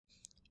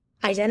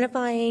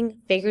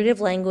Identifying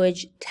figurative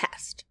language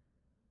test.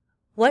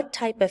 What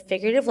type of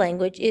figurative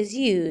language is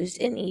used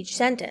in each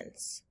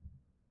sentence?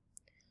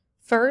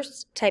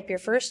 First, type your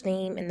first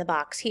name in the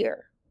box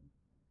here.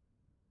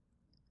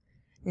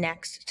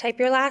 Next, type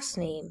your last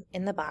name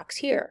in the box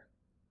here.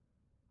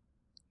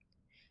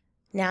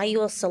 Now you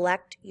will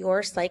select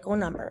your cycle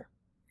number.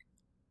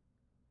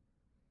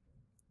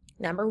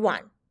 Number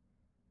 1.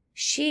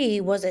 She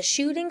was a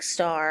shooting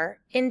star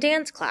in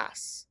dance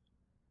class.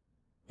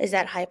 Is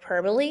that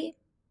hyperbole,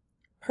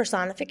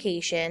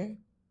 personification,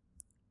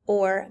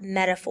 or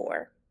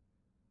metaphor?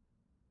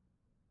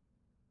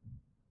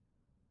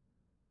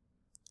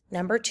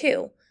 Number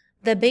 2.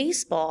 The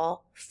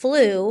baseball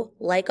flew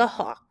like a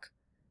hawk.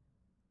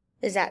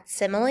 Is that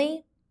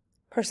simile,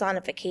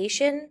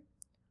 personification,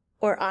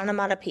 or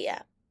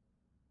onomatopoeia?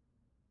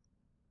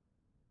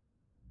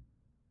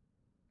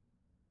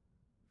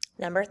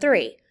 Number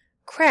 3.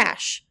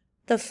 Crash,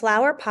 the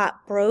flower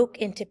pot broke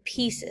into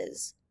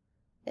pieces.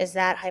 Is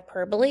that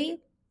hyperbole,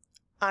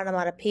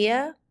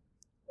 onomatopoeia,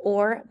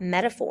 or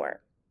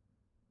metaphor?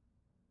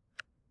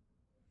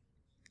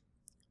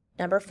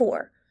 Number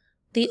 4.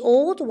 The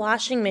old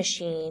washing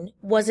machine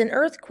was an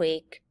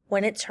earthquake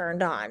when it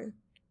turned on.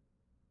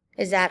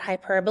 Is that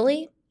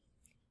hyperbole,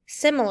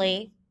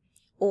 simile,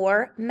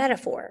 or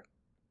metaphor?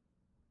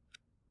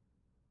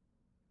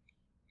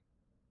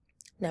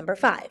 Number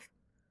 5.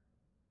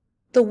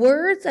 The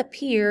words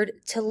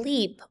appeared to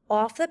leap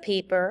off the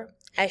paper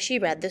as she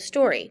read the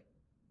story.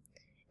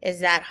 Is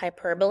that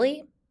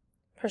hyperbole,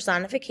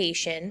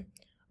 personification,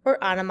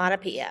 or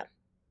onomatopoeia?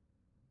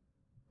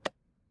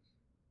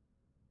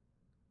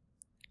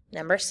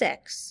 Number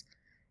 6.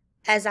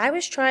 As I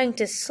was trying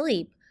to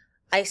sleep,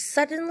 I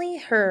suddenly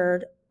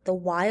heard the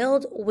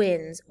wild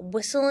winds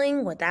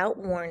whistling without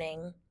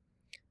warning.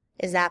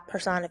 Is that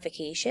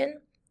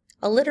personification,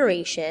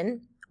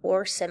 alliteration,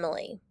 or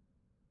simile?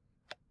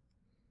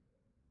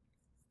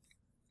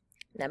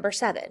 Number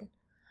 7.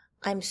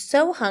 I'm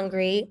so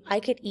hungry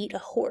I could eat a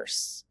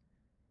horse.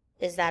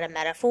 Is that a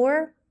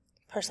metaphor,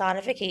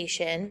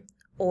 personification,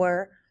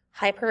 or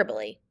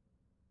hyperbole?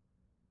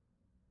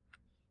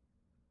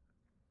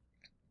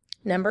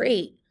 Number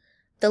 8.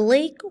 The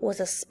lake was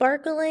a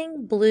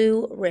sparkling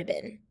blue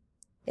ribbon.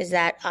 Is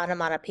that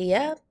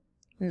onomatopoeia,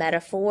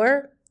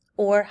 metaphor,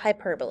 or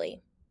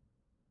hyperbole?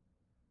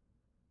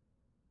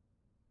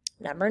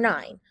 Number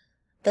 9.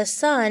 The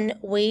sun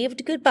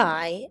waved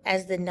goodbye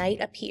as the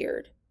night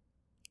appeared.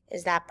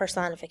 Is that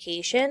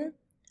personification,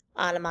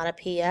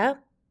 onomatopoeia,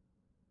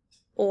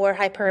 or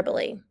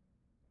hyperbole?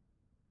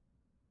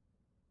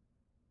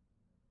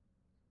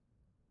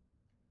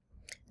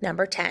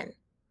 Number 10.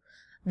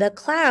 The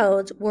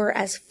clouds were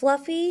as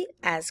fluffy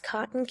as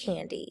cotton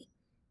candy.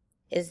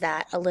 Is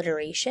that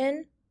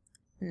alliteration,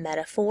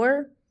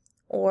 metaphor,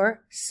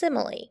 or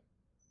simile?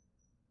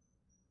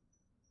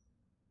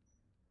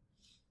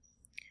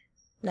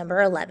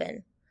 Number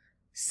 11.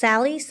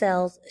 Sally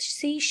sells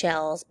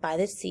seashells by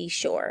the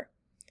seashore.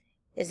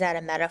 Is that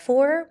a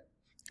metaphor,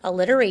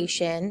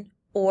 alliteration,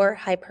 or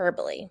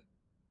hyperbole?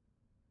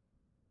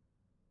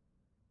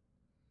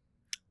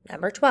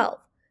 Number 12.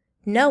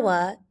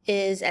 Noah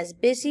is as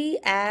busy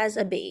as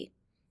a bee.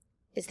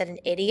 Is that an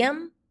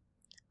idiom,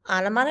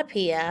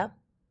 onomatopoeia,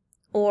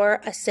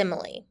 or a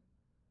simile?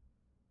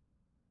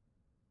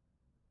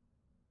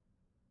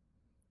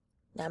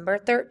 Number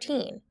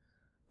 13.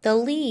 The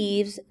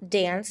leaves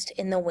danced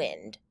in the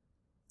wind.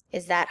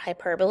 Is that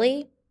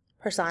hyperbole,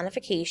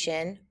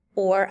 personification,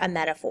 or a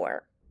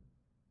metaphor?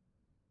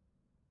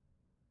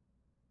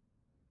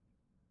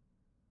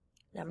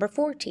 Number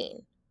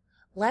 14.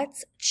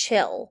 Let's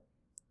chill.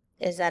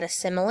 Is that a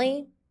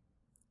simile,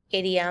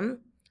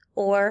 idiom,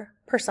 or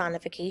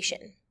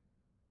personification?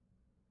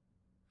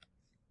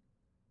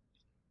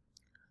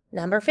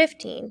 Number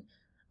 15.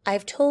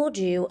 I've told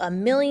you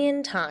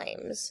 1,000,000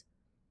 times.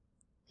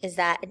 Is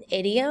that an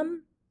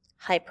idiom,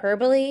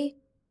 hyperbole,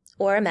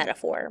 or a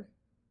metaphor?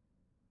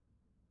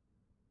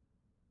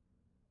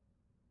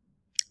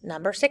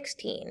 Number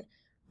 16.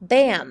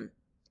 Bam!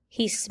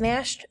 He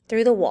smashed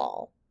through the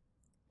wall.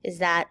 Is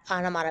that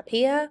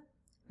onomatopoeia,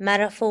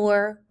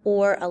 metaphor,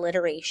 or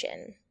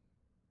alliteration?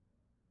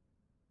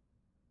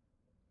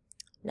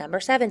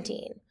 Number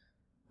 17.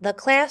 The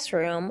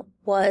classroom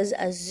was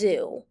a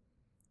zoo.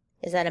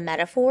 Is that a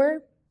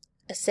metaphor,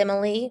 a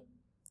simile,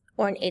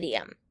 or an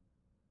idiom?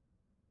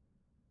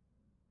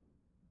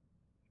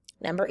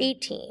 Number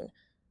 18.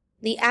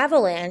 The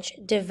avalanche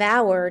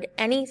devoured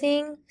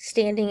anything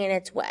standing in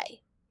its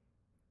way.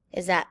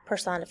 Is that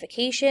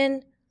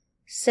personification,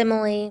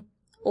 simile,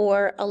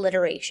 or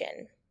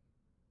alliteration?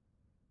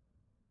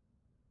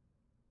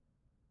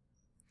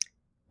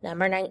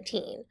 Number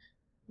 19.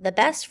 The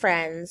best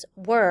friends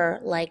were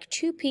like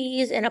 2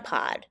 peas in a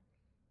pod.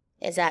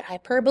 Is that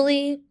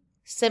hyperbole,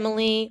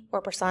 simile,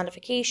 or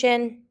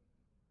personification?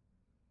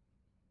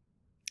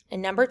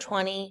 And number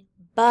 20.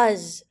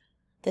 Buzz,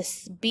 the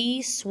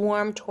bee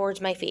swarmed towards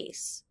my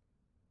face.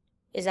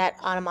 Is that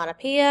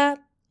onomatopoeia,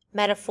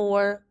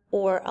 metaphor,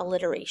 or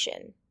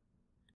alliteration?